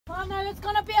Whānau, it's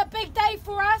going to be a big day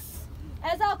for us.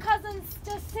 As our cousins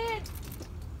just said,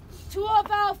 two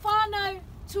of our whānau,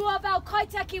 two of our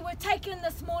kaitaki were taken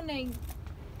this morning.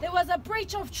 There was a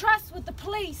breach of trust with the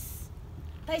police.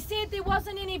 They said there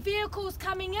wasn't any vehicles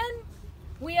coming in.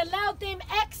 We allowed them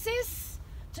access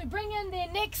to bring in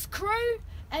their next crew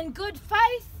in good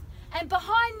faith, and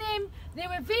behind them there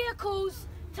were vehicles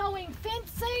towing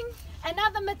fencing and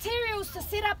other materials to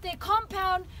set up their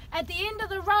compound at the end of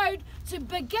the road to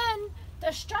begin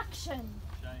destruction.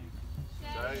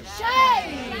 Shame!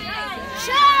 Shame!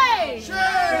 Shame!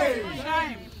 Shame!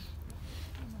 Shame!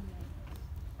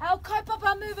 Our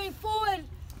kaupapa moving forward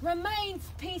remains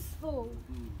peaceful.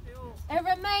 It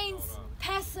remains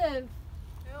passive.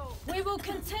 We will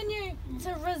continue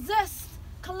to resist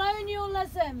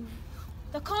colonialism,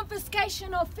 the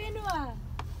confiscation of whenua,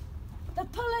 the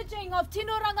pillaging of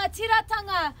tinoranga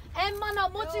tiratanga and mana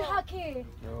motuhake,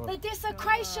 the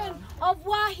desecration of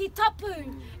wāhi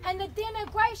tapu, and the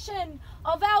denigration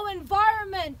of our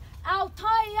environment, our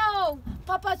taiao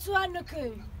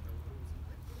papatuanuku.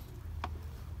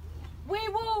 We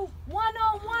will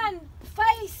one-on-one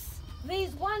face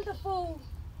these wonderful,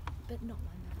 but not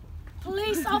wonderful,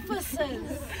 police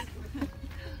officers.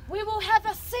 We will have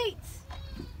a seat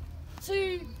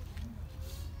to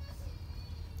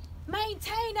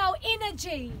maintain our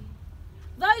energy.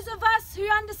 Those of us who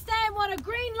understand what a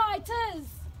green light is,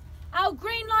 our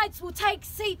green lights will take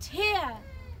seat here.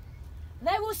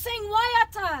 They will sing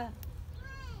waiata.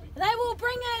 They will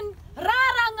bring in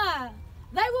rāranga.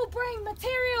 They will bring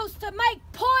materials to make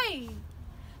poi.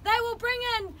 They will bring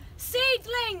in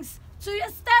seedlings to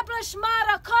establish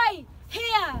marakai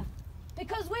here.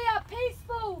 Because we are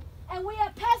peaceful and we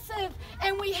are passive,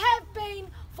 and we have been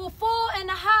for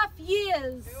 4.5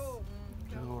 years.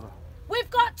 We've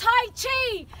got Tai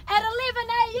Chi at 11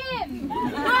 a.m.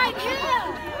 right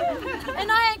here. And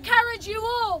I encourage you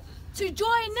all to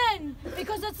join in,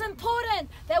 because it's important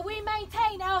that we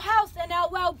maintain our health and our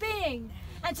well-being,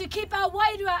 and to keep our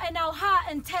wairua and our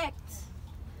heart intact.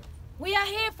 We are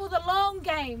here for the long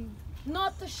game,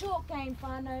 not the short game,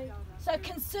 whānau. So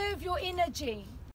conserve your energy.